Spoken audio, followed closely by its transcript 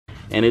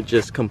and it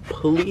just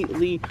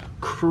completely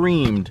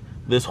creamed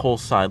this whole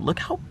side. Look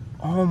how,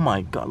 oh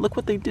my god, look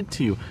what they did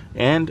to you.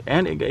 And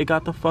it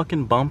got the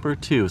fucking bumper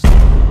too.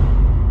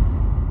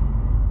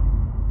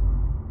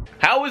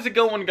 How is it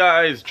going,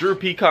 guys? Drew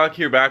Peacock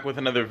here, back with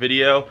another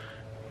video.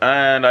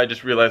 And I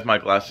just realized my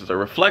glasses are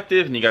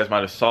reflective, and you guys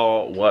might have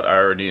saw what I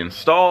already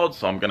installed,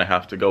 so I'm gonna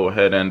have to go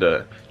ahead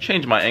and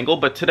change my angle.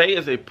 But today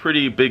is a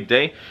pretty big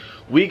day.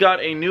 We got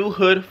a new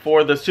hood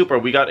for the Supra.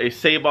 We got a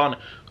Seibon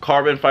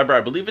carbon fiber.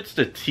 I believe it's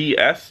the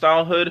TS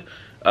style hood.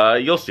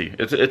 You'll see.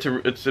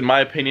 It's in my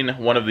opinion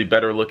one of the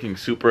better looking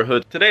Supra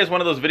hoods. Today is one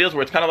of those videos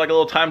where it's kind of like a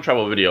little time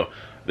travel video.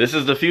 This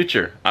is the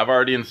future. I've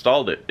already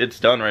installed it. It's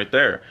done right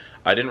there.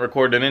 I didn't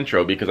record an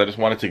intro because I just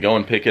wanted to go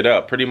and pick it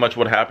up. Pretty much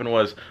what happened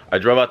was I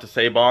drove out to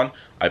Seibon,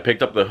 I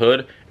picked up the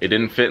hood, it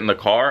didn't fit in the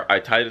car,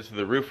 I tied it to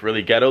the roof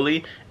really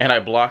ghetto-ly, and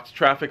I blocked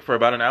traffic for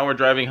about an hour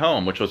driving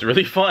home, which was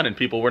really fun, and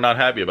people were not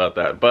happy about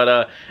that.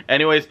 But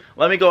anyways,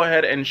 let me go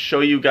ahead and show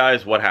you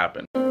guys what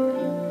happened.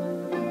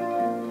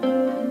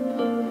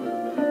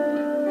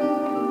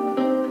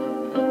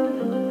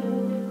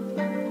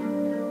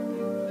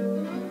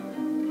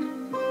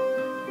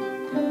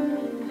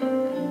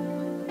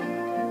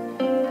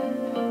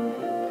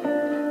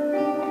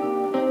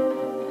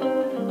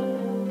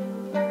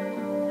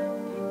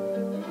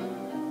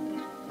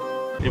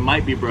 It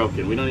might be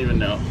broken. We don't even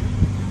know.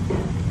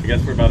 I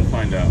guess we're about to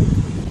find out.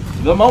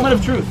 The moment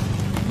of truth.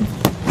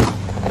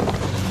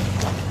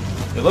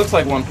 It looks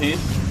like one piece.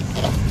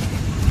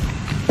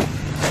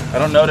 I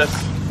don't notice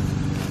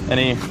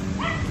any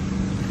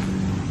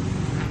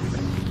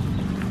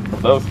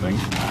of those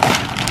things.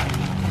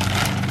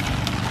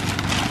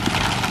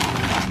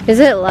 Is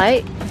it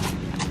light?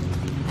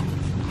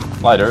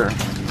 Lighter.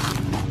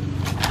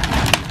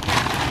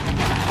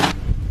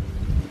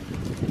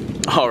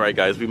 Alright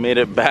guys, we made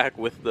it back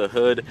with the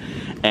hood,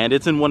 and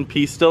it's in one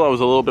piece still. I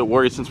was a little bit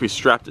worried since we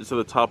strapped it to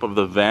the top of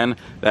the van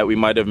that we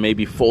might have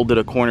maybe folded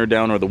a corner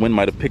down, or the wind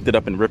might have picked it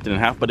up and ripped it in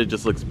half, but it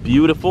just looks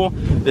beautiful.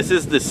 This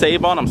is the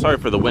Seibon. I'm sorry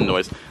for the wind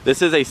noise.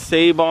 This is a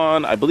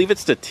Seibon, I believe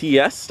it's the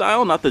TS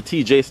style, not the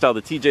TJ style.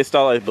 The TJ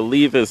style I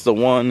believe is the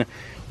one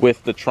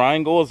with the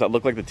triangles that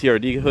look like the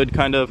TRD hood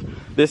kind of.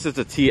 This is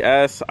the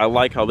TS. I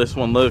like how this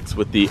one looks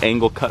with the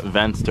angle cut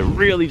vents to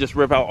really just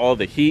rip out all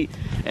the heat.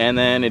 And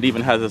then it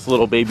even has this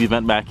little baby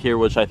vent back here,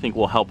 which I think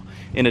will help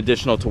in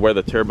additional to where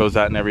the turbo's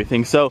at and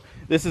everything. So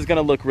this is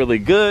gonna look really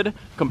good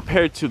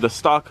compared to the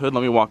stock hood.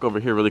 Let me walk over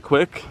here really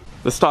quick.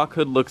 The stock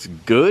hood looks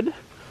good,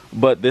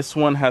 but this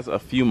one has a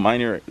few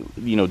minor,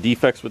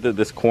 defects with it.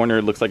 This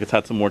corner looks like it's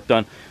had some work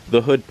done.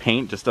 The hood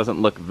paint just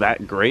doesn't look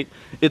that great.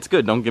 It's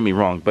good, don't get me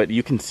wrong, but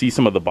you can see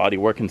some of the body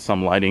work and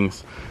some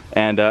lightings.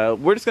 And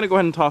we're just gonna go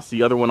ahead and toss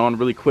the other one on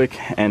really quick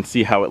and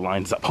see how it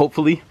lines up.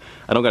 Hopefully,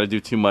 I don't gotta do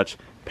too much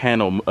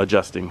panel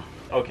adjusting.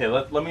 Okay,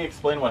 let me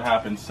explain what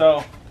happened.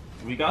 So,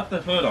 we got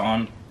the hood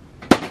on,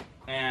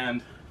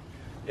 and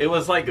it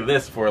was like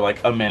this for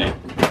like a minute.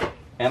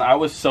 And I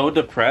was so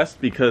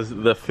depressed because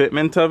the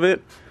fitment of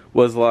it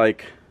was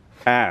like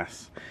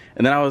ass.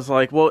 And then I was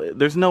like, well,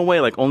 there's no way,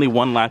 like only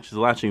one latch is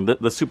latching.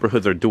 The Supra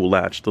hoods are dual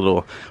latched, a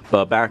little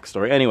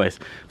backstory. Anyways,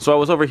 so I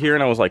was over here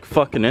and I was like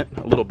fucking it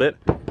a little bit.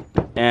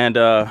 And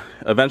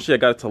eventually I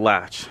got it to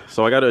latch.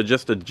 So I got to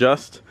just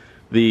adjust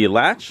the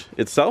latch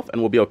itself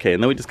and we'll be okay.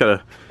 And then we just got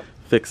to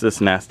fix this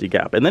nasty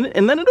gap. And then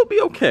it'll be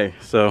okay.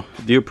 So,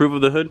 do you approve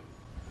of the hood?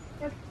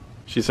 Yep.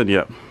 She said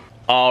yep.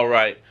 All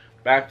right.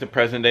 Back to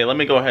present day. Let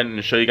me go ahead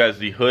and show you guys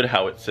the hood,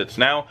 how it sits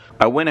now.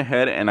 I went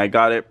ahead and I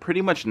got it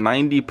pretty much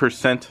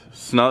 90%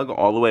 snug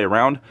all the way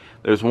around.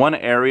 There's one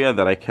area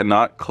that I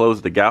cannot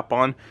close the gap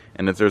on,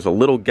 and there's a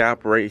little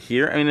gap right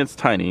here. I mean, it's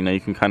tiny, you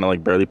can kind of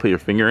like barely put your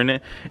finger in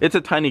it. It's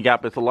a tiny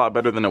gap. It's a lot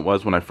better than it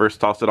was when I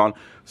first tossed it on.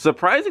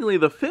 Surprisingly,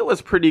 the fit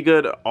was pretty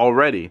good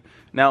already.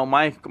 Now,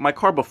 my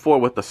car before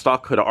with the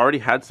stock hood already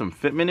had some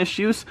fitment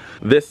issues.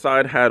 This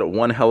side had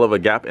one hell of a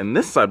gap, and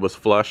this side was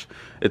flush.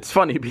 It's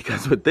funny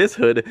because with this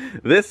hood,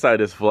 this side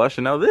is flush,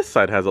 and now this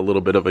side has a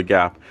little bit of a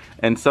gap.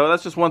 And so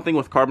that's just one thing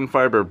with carbon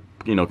fiber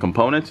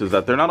components, is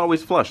that they're not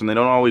always flush and they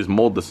don't always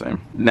mold the same.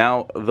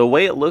 Now, the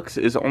way it looks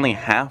is only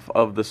half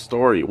of the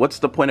story. What's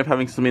the point of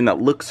having something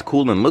that looks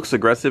cool and looks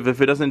aggressive if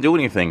it doesn't do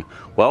anything?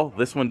 Well,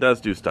 this one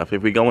does do stuff.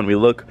 If we go and we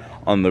look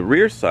on the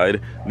rear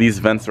side, these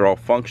vents are all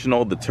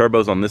functional. The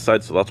turbo's on this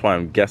side, so that's why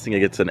I'm guessing it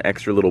gets an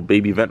extra little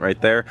baby vent right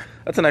there.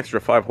 That's an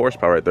extra 5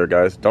 horsepower right there,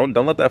 guys. Don't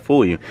let that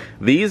fool you.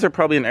 These are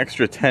probably an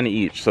extra 10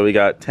 each. So we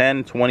got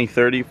 10, 20,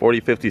 30, 40,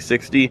 50,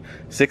 60,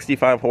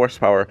 65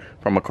 horsepower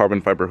from a carbon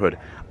fiber hood.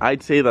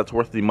 I'd say that's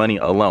worth the money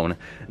alone.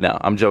 Now,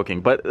 I'm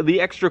joking, but the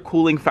extra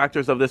cooling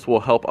factors of this will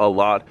help a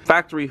lot.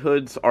 Factory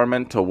hoods are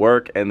meant to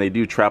work, and they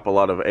do trap a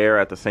lot of air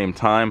at the same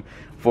time.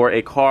 For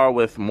a car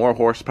with more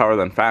horsepower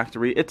than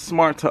factory, it's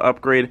smart to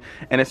upgrade,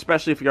 and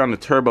especially if you're on a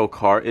turbo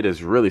car, it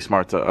is really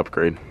smart to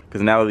upgrade.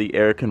 Because now the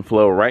air can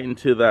flow right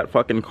into that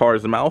fucking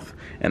car's mouth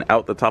and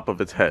out the top of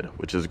its head,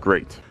 which is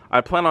great.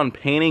 I plan on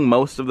painting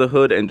most of the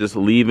hood and just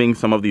leaving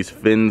some of these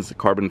fins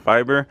carbon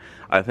fiber.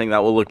 I think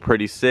that will look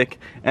pretty sick,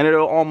 and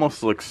it'll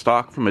almost look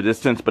stock from a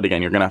distance, but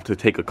again, you're gonna have to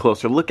take a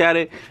closer look at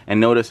it and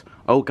notice,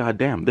 oh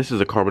goddamn, this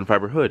is a carbon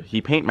fiber hood. He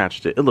paint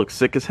matched it. It looks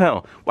sick as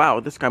hell.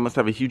 Wow, this guy must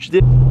have a huge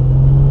dick.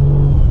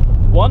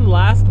 One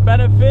last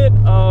benefit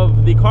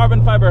of the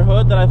carbon fiber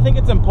hood that I think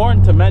it's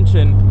important to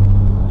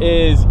mention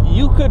is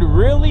you could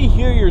really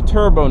hear your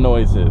turbo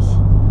noises.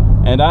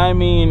 And I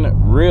mean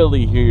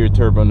really hear your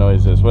turbo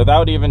noises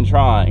without even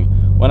trying.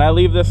 When I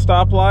leave this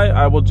stoplight,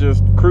 I will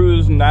just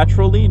cruise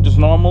naturally, just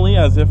normally,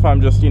 as if I'm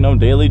just, you know,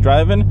 daily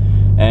driving,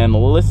 and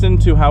listen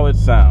to how it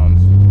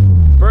sounds.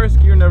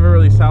 First gear never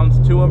really sounds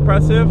too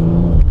impressive,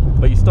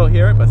 but you still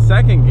hear it. But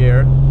second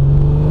gear,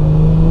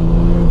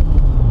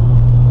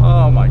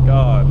 oh my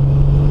god.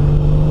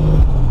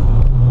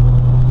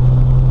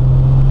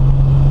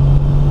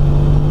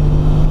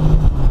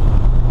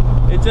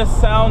 It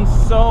just sounds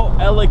so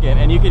elegant,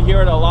 and you can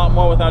hear it a lot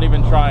more without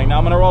even trying. Now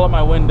I'm gonna roll up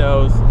my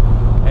windows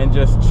and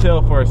just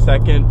chill for a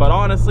second, but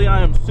honestly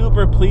I am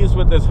super pleased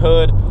with this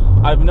hood.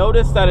 I've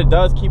noticed that it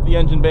does keep the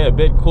engine bay a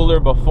bit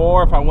cooler.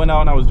 Before, if I went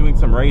out and I was doing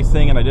some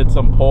racing and I did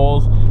some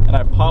pulls and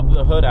I popped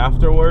the hood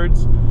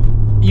afterwards,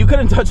 you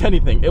couldn't touch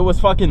anything. It was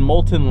fucking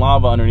molten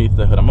lava underneath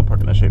the hood. I'm gonna park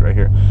in the shade right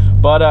here.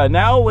 But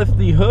now with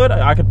the hood,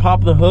 I could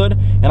pop the hood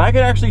and I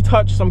could actually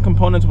touch some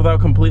components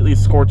without completely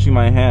scorching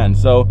my hand.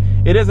 So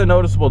it is a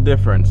noticeable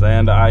difference,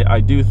 and I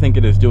do think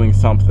it is doing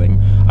something.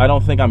 I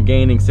don't think I'm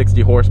gaining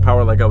 60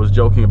 horsepower like I was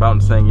joking about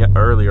and saying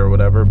earlier or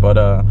whatever, but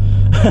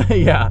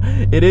yeah,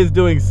 it is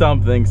doing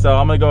something. So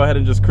I'm gonna go ahead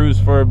and just cruise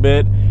for a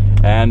bit,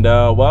 and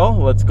well,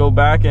 let's go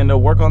back and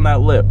work on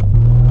that lip.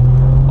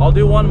 I'll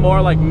do one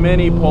more like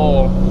mini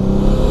pull,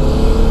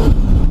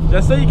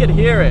 just so you can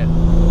hear it.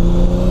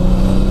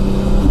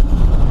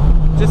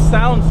 Just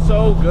sounds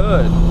so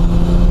good.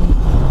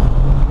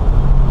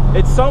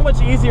 It's so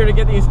much easier to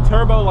get these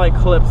turbo like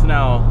clips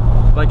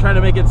now, like trying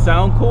to make it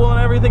sound cool and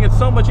everything. It's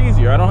so much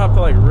easier. I don't have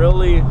to like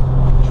really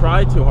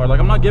try too hard. Like,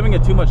 I'm not giving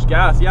it too much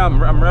gas. Yeah, I'm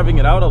revving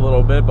it out a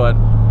little bit, but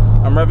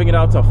I'm revving it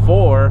out to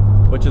 4,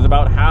 which is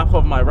about half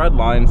of my red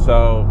line.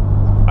 So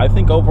I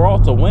think overall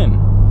it's a win.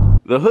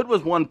 The hood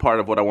was one part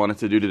of what I wanted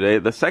to do today.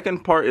 The second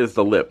part is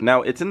the lip.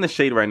 Now, it's in the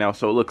shade right now,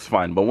 so it looks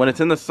fine. But when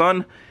it's in the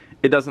sun,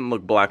 it doesn't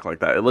look black like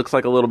that. It looks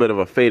like a little bit of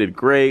a faded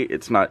gray.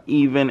 It's not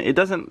even. It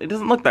doesn't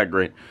look that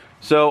great.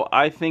 So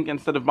I think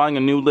instead of buying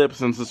a new lip,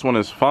 since this one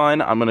is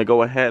fine, I'm gonna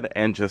go ahead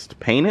and just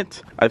paint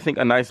it. I think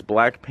a nice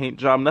black paint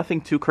job,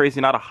 nothing too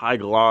crazy, not a high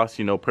gloss,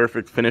 you know,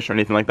 perfect finish or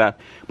anything like that.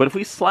 But if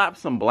we slap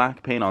some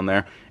black paint on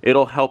there,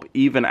 it'll help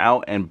even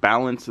out and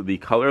balance the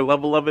color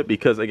level of it,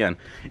 because again,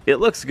 it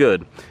looks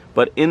good.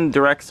 But in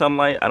direct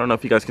sunlight, I don't know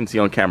if you guys can see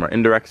on camera,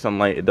 in direct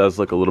sunlight, it does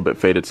look a little bit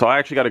faded. So I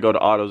actually got to go to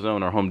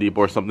AutoZone or Home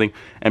Depot or something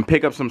and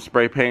pick up some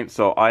spray paint.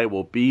 So I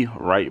will be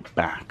right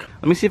back.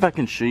 Let me see if I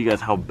can show you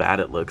guys how bad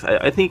it looks.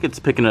 I think it's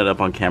picking it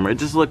up on camera. It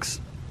just looks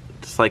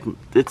just like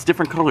it's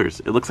different colors.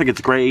 It looks like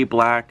it's gray,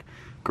 black,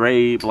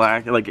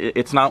 like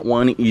it's not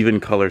one even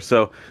color.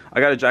 So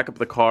I got to jack up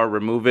the car,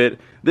 remove it.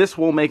 This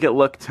will make it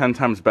look 10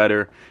 times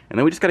better. And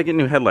then we just got to get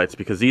new headlights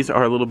because these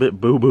are a little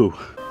bit boo-boo.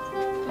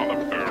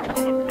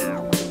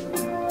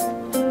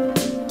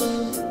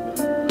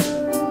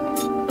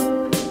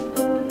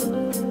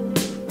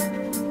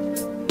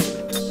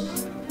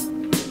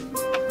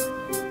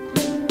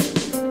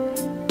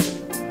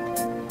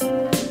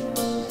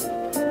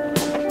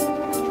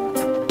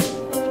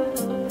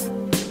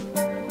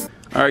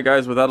 Alright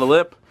guys, without a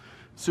lip,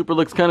 Supra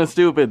looks kind of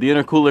stupid. The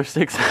intercooler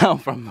sticks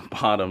out from the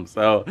bottom.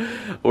 So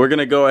we're going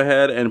to go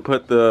ahead and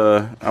put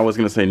the, I was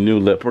going to say new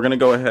lip. We're going to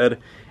go ahead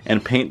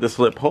and paint this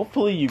lip.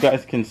 Hopefully you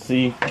guys can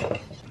see.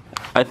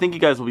 I think you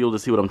guys will be able to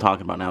see what I'm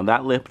talking about now.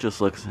 That lip just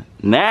looks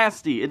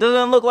nasty. It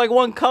doesn't look like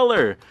one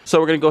color.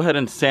 So we're going to go ahead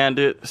and sand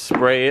it,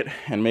 spray it,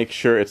 and make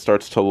sure it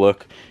starts to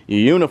look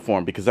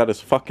uniform, because that is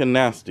fucking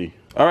nasty.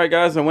 Alright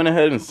guys, I went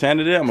ahead and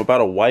sanded it. I'm about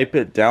to wipe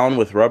it down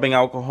with rubbing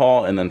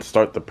alcohol and then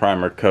start the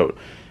primer coat.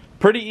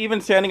 Pretty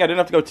even sanding. I didn't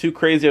have to go too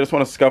crazy. I just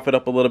want to scuff it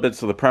up a little bit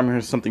so the primer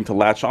has something to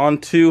latch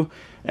onto.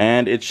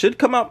 And it should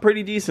come out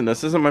pretty decent.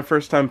 This isn't my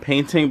first time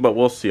painting, but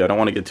we'll see. I don't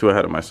want to get too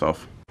ahead of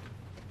myself.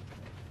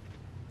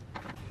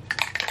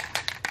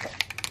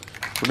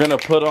 We're going to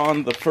put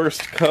on the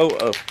first coat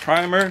of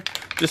primer.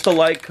 Just a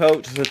light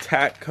coat, just a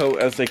tack coat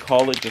as they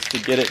call it, just to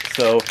get it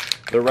so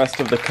the rest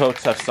of the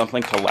coats have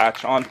something to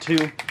latch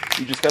onto.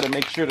 You just got to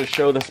make sure to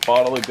show this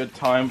bottle a good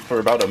time for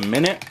about a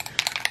minute.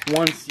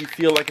 Once you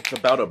feel like it's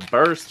about to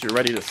burst, you're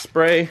ready to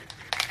spray.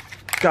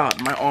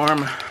 God, my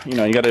arm, you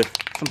know, you got to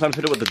sometimes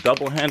hit it with the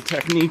double hand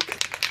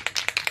technique.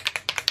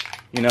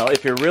 You know,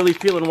 if you're really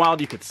feeling wild,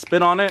 you could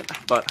spit on it,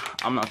 but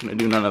I'm not going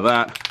to do none of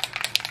that.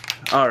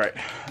 All right,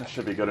 that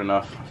should be good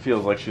enough.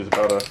 Feels like she's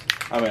about to,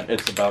 I mean,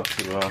 it's about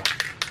to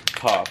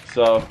pop.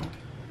 So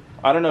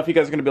I don't know if you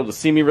guys are gonna be able to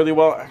see me really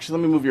well. Actually,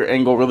 let me move your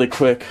angle really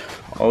quick.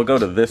 I'll go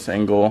to this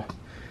angle.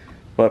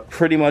 But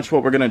pretty much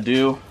what we're gonna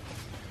do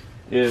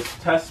is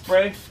test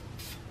spray.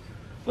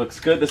 Looks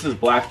good. This is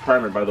black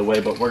primer, by the way,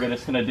 but we're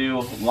just gonna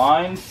do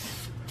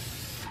lines.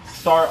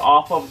 Start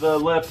off of the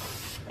lip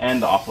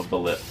and off of the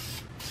lip.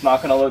 It's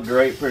not gonna look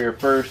great for your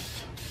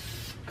first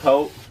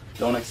coat.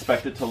 Don't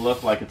expect it to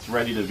look like it's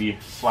ready to be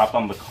slapped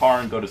on the car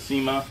and go to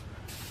SEMA.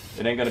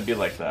 It ain't gonna be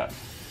like that.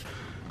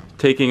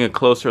 Taking a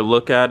closer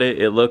look at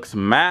it, it looks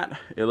matte.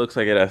 It looks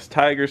like it has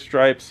tiger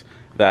stripes.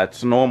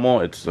 That's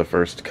normal. It's the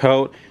first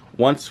coat.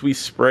 Once we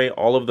spray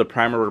all of the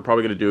primer, we're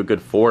probably gonna do a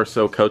good 4 or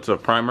so coats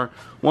of primer.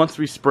 Once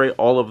we spray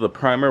all of the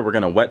primer, we're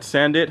gonna wet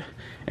sand it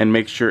and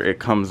make sure it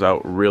comes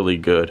out really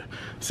good.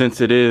 Since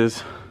it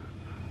is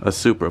a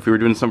Supra. If we were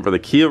doing something for the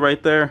Kia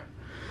right there,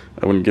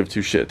 I wouldn't give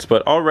 2 shits.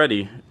 But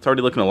already, it's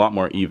already looking a lot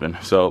more even.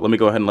 So let me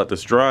go ahead and let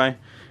this dry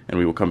and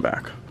we will come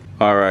back.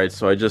 Alright,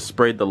 so I just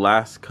sprayed the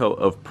last coat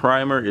of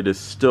primer. It is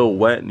still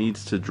wet,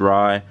 needs to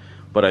dry,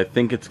 but I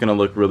think it's gonna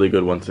look really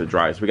good once it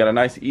dries. We got a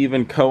nice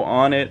even coat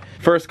on it.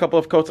 First couple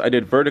of coats I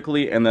did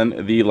vertically, and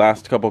then the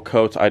last couple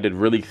coats I did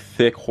really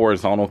thick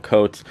horizontal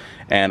coats,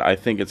 and I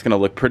think it's gonna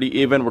look pretty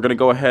even. We're gonna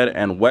go ahead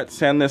and wet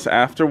sand this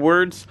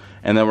afterwards,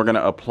 and then we're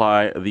gonna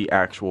apply the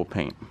actual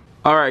paint.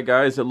 Alright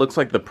guys, it looks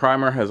like the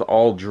primer has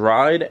all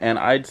dried, and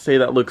I'd say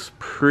that looks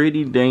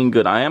pretty dang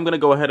good. I am going to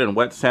go ahead and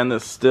wet sand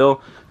this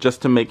still,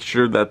 just to make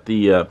sure that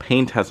the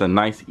paint has a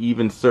nice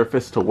even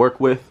surface to work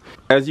with.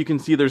 As you can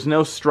see, there's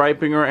no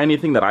striping or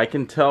anything that I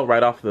can tell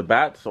right off the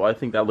bat, so I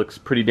think that looks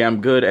pretty damn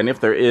good, and if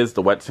there is,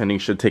 the wet sanding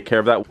should take care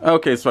of that.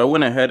 Okay, so I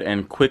went ahead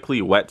and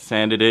quickly wet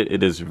sanded it.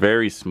 It is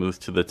very smooth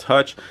to the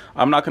touch.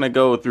 I'm not going to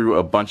go through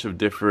a bunch of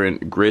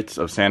different grits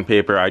of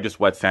sandpaper. I just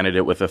wet sanded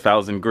it with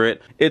 1000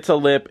 grit. It's a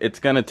lip, it's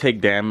going to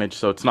take damage,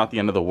 so it's not the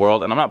end of the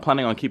world, and I'm not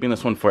planning on keeping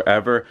this one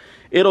forever.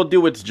 It'll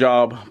do its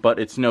job, but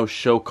it's no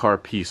show car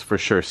piece for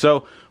sure.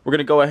 So we're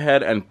gonna go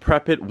ahead and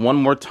prep it one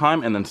more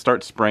time and then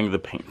start spraying the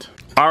paint.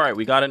 Alright,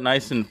 we got it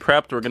nice and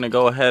prepped. We're gonna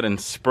go ahead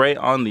and spray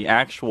on the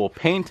actual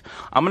paint.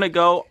 I'm gonna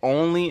go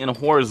only in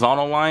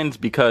horizontal lines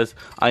because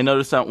I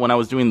noticed that when I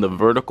was doing the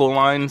vertical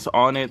lines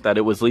on it that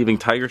it was leaving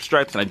tiger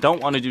stripes, and I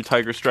don't want to do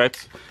tiger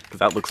stripes because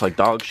that looks like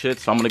dog shit.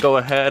 So I'm gonna go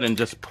ahead and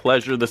just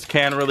pleasure this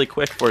can really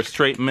quick for a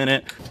straight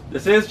minute.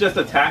 This is just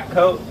a tack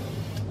coat,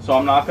 so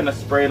I'm not gonna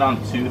spray it on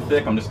too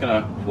thick. I'm just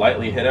gonna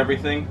lightly hit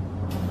everything.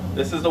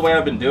 This is the way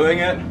I've been doing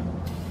it.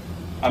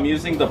 I'm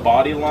using the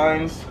body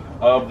lines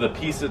of the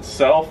piece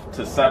itself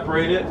to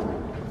separate it.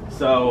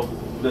 So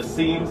the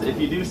seams, if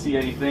you do see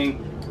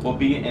anything, will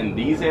be in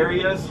these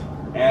areas,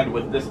 and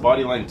with this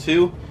body line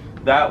too.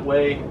 That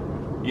way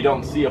you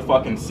don't see a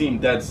fucking seam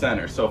dead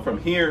center. So from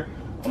here,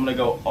 I'm gonna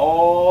go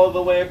all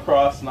the way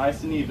across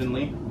nice and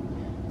evenly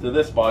to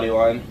this body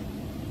line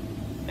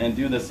and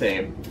do the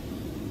same.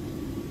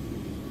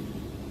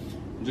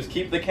 Just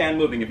keep the can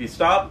moving. If you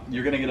stop,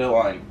 you're gonna get a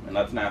line, and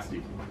that's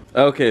nasty.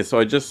 Okay, so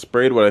I just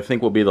sprayed what I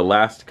think will be the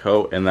last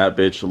coat, and that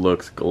bitch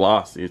looks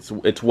glossy.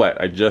 It's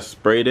wet. I just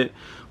sprayed it,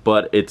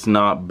 but it's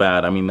not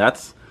bad. I mean,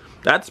 that's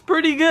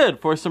pretty good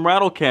for some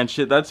rattle can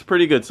shit. That's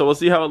pretty good. So we'll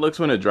see how it looks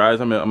when it dries.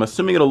 I'm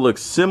assuming it'll look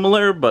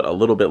similar, but a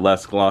little bit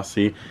less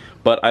glossy.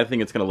 But I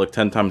think it's gonna look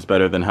 10 times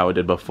better than how it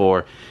did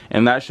before,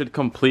 and that should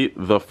complete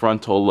the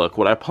frontal look.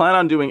 What I plan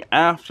on doing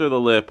after the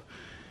lip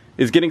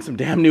is getting some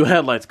damn new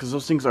headlights, because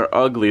those things are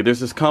ugly. There's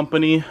this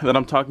company that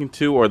I'm talking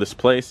to, or this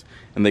place,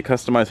 and they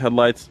customize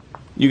headlights.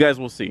 You guys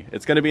will see.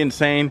 It's gonna be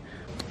insane.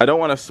 I don't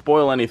want to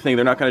spoil anything.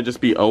 They're not going to just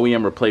be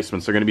OEM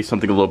replacements. They're going to be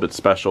something a little bit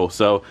special.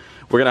 So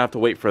we're going to have to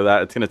wait for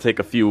that. It's going to take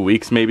a few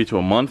weeks, maybe to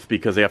a month,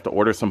 because they have to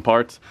order some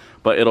parts,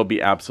 but it'll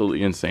be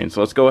absolutely insane.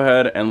 So let's go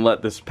ahead and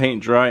let this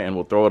paint dry, and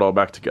we'll throw it all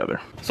back together.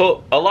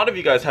 So a lot of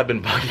you guys have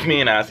been bugging me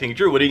and asking,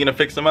 Drew, what are you going to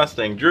fix the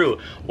Mustang? Drew,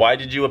 why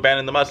did you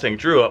abandon the Mustang?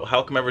 Drew,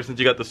 how come ever since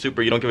you got the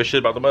Supra you don't give a shit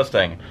about the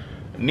Mustang?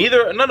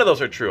 None of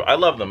those are true. I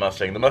love the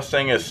Mustang. The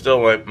Mustang is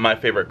still my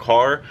favorite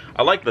car.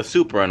 I like the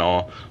Supra and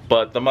all,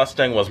 but the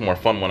Mustang was more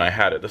fun when I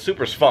had it. The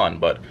Supra's fun,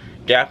 but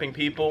gapping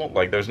people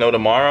like there's no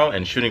tomorrow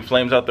and shooting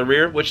flames out the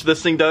rear, which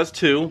this thing does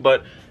too,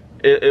 but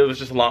it was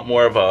just a lot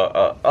more of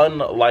a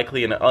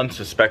unlikely and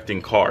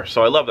unsuspecting car.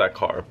 So I love that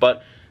car,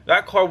 but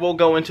that car will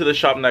go into the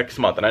shop next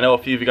month. And I know a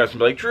few of you guys will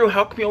be like, Drew,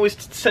 how come you always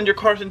send your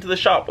cars into the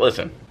shop?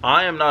 Listen,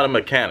 I am not a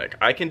mechanic.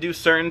 I can do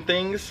certain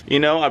things, you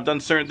know, I've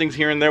done certain things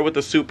here and there with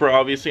the Supra,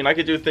 obviously, and I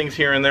could do things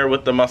here and there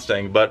with the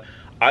Mustang, but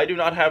I do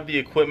not have the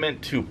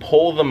equipment to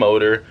pull the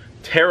motor,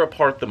 tear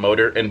apart the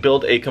motor, and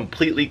build a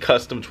completely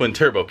custom twin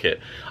turbo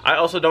kit. I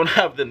also don't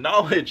have the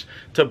knowledge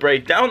to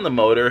break down the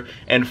motor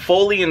and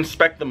fully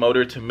inspect the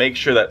motor to make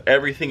sure that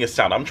everything is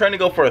sound. I'm trying to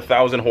go for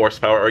 1,000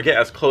 horsepower or get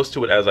as close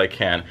to it as I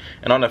can.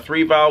 And on a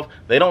 3-valve,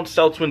 they don't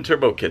sell twin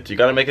turbo kits. You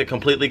gotta make it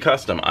completely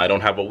custom. I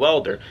don't have a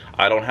welder.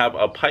 I don't have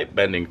a pipe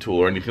bending tool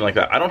or anything like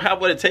that. I don't have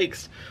what it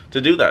takes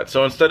to do that.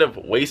 So instead of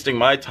wasting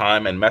my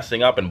time and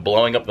messing up and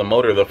blowing up the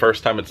motor the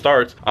first time it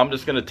starts, I'm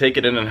just gonna take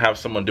it in and have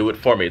someone do it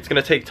for me. It's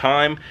gonna take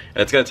time,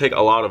 and it's gonna take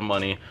a lot of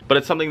money, but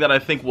it's something that I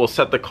think will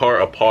set the car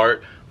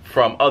apart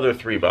from other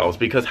 3 valves,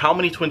 because how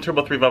many twin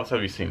turbo 3 valves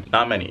have you seen?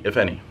 Not many, if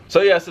any.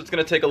 So yes, it's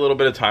gonna take a little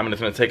bit of time and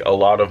it's gonna take a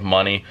lot of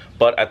money,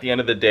 but at the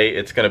end of the day,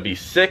 it's gonna be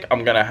sick.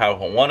 I'm gonna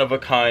have a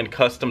one-of-a-kind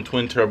custom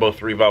twin turbo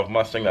 3 valve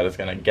Mustang that is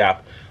gonna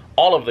gap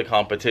all of the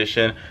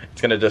competition.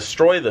 It's gonna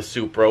destroy the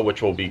Supra,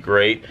 which will be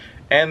great.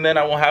 And then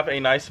I will have a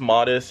nice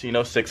modest, you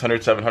know,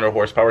 600, 700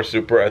 horsepower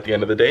Supra at the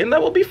end of the day. And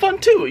that will be fun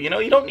too. You know,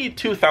 you don't need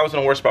 2,000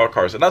 horsepower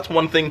cars. And that's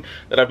one thing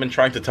that I've been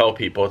trying to tell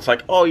people. It's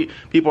like, oh,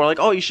 people are like,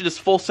 oh, you should just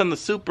full send the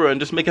Supra and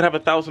just make it have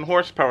 1,000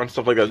 horsepower and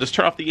stuff like that. Just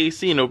turn off the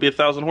AC and it'll be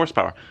 1,000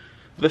 horsepower.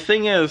 The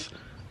thing is,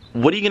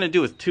 what are you gonna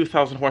do with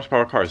 2,000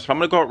 horsepower cars? If I'm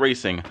gonna go out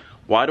racing,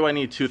 why do I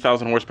need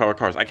 2,000 horsepower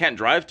cars? I can't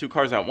drive 2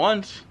 cars at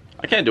once.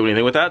 I can't do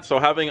anything with that. So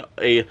having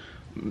a,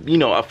 you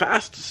know, a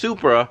fast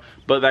Supra,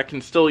 but that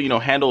can still, you know,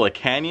 handle a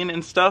canyon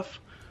and stuff,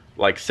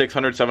 like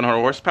 600,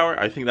 700 horsepower,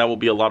 I think that will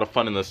be a lot of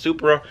fun in the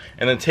Supra.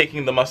 And then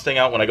taking the Mustang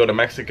out when I go to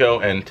Mexico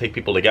and take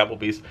people to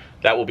Applebee's,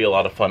 that will be a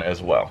lot of fun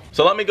as well.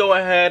 So let me go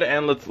ahead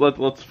and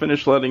let's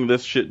finish letting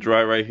this shit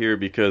dry right here,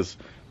 because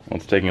well,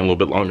 it's taking a little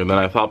bit longer than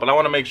I thought, but I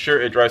want to make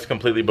sure it dries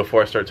completely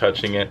before I start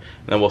touching it.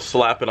 And then we'll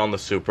slap it on the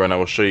Supra and I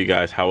will show you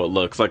guys how it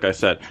looks. Like I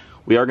said,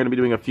 we are going to be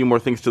doing a few more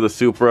things to the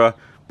Supra,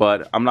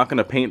 but I'm not going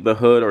to paint the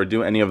hood or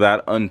do any of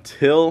that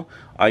until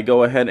I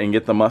go ahead and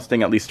get the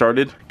Mustang at least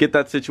started, get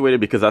that situated,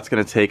 because that's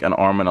going to take an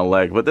arm and a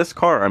leg. But this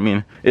car, I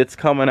mean, it's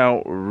coming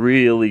out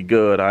really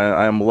good.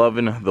 I'm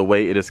loving the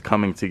way it is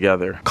coming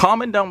together.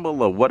 Comment down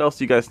below what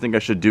else you guys think I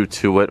should do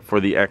to it for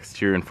the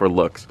exterior and for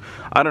looks.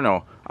 I don't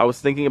know. I was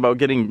thinking about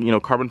getting, you know,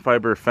 carbon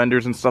fiber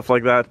fenders and stuff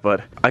like that,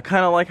 but I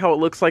kind of like how it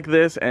looks like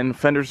this, and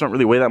fenders don't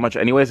really weigh that much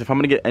anyways. If I'm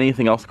gonna get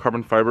anything else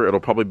carbon fiber, it'll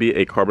probably be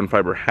a carbon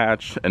fiber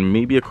hatch and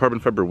maybe a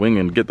carbon fiber wing,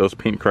 and get those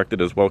paint corrected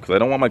as well, because I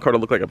don't want my car to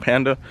look like a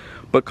Panda.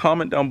 But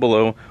comment down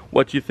below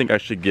what you think I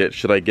should get.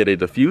 Should I get a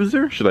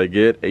diffuser? Should I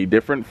get a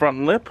different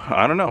front lip?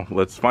 I don't know.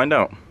 Let's find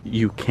out.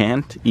 You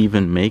can't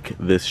even make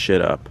this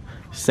shit up.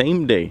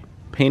 Same day,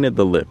 painted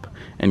the lip.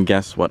 And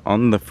guess what?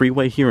 On the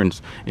freeway here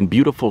in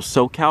beautiful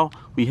SoCal,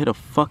 we hit a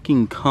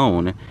fucking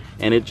cone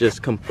and it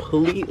just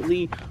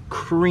completely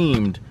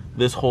creamed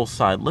this whole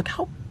side. Look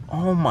how,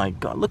 oh my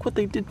god, look what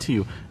they did to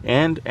you.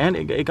 And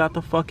it got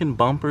the fucking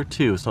bumper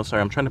too. So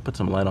sorry, I'm trying to put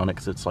some light on it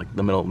because it's like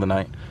the middle of the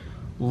night.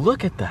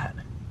 Look at that.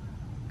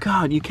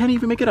 God, you can't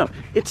even make it up.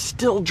 It's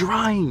still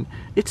drying.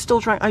 It's still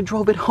drying. I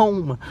drove it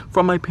home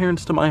from my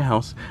parents to my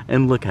house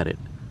and look at it.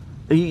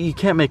 You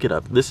can't make it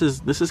up. This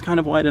is kind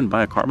of why I didn't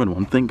buy a carbon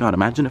one. Thank God.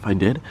 Imagine if I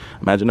did.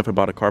 Imagine if I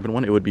bought a carbon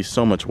one. It would be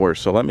so much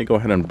worse. So let me go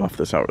ahead and buff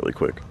this out really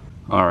quick.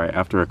 All right,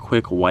 after a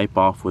quick wipe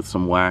off with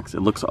some wax, it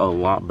looks a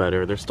lot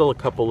better. There's still a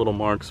couple little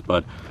marks,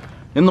 but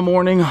in the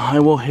morning I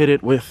will hit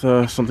it with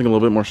something a little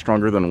bit more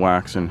stronger than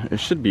wax, and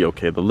it should be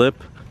okay. The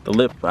lip,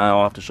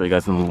 I'll have to show you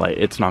guys in the light.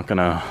 It's not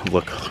gonna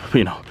look,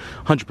 you know,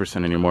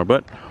 100% anymore,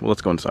 but well,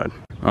 let's go inside.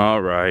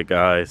 All right,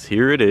 guys,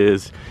 here it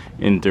is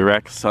in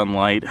direct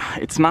sunlight.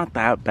 It's not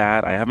that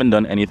bad. I haven't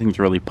done anything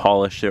to really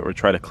polish it or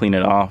try to clean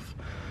it off,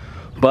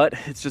 but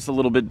it's just a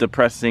little bit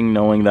depressing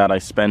knowing that I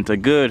spent a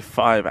good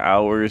 5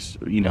 hours,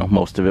 you know,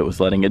 most of it was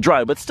letting it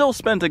dry, but still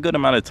spent a good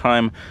amount of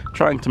time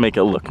trying to make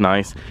it look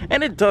nice.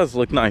 And it does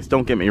look nice,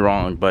 don't get me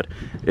wrong, but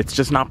it's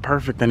just not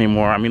perfect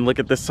anymore. I mean, look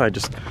at this side,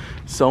 just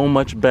so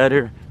much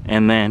better.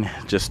 And then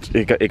just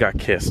it got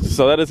kissed.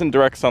 So that is in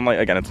direct sunlight.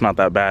 Again, it's not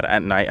that bad.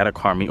 At night at a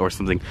car meet or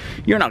something,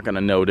 you're not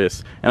gonna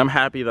notice. And I'm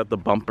happy that the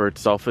bumper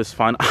itself is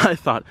fine. I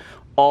thought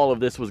all of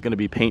this was gonna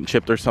be paint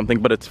chipped or something,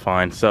 but it's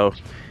fine. So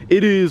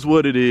it is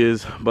what it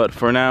is, but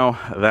for now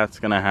that's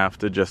gonna have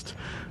to just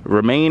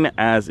remain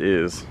as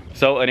is.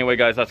 So anyway,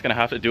 guys, that's gonna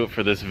have to do it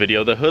for this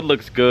video. The hood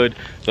looks good,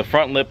 the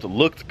front lip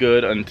looked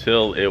good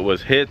until it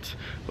was hit,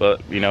 but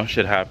you know,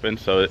 shit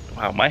happens. So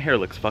wow, my hair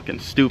looks fucking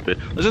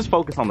stupid. Let's just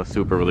focus on the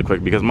Supra really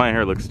quick because my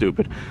hair looks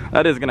stupid.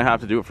 That is gonna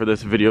have to do it for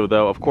this video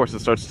though. Of course, it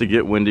starts to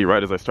get windy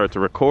right as I start to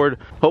record.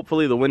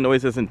 Hopefully the wind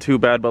noise isn't too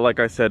bad, but like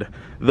I said,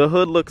 the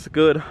hood looks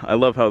good. I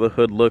love how the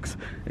hood looks.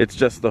 It's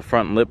just the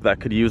front lip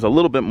that could use a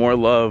little bit more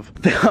love.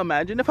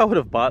 Imagine if I would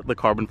have bought the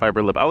carbon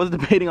fiber lip. I was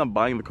debating on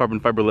buying the carbon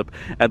fiber lip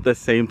at the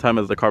same time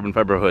as the carbon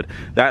fiber hood.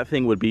 That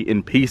thing would be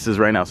in pieces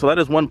right now. So that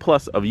is one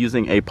plus of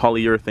using a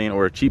polyurethane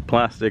or a cheap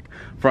plastic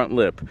front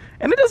lip,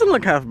 and it doesn't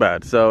look half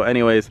bad. So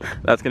anyways,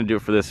 that's gonna do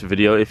it for this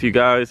video. If you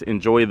guys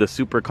enjoy the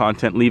Supra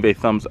content, leave a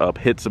thumbs up,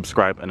 hit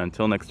subscribe, and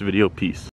until next video, peace.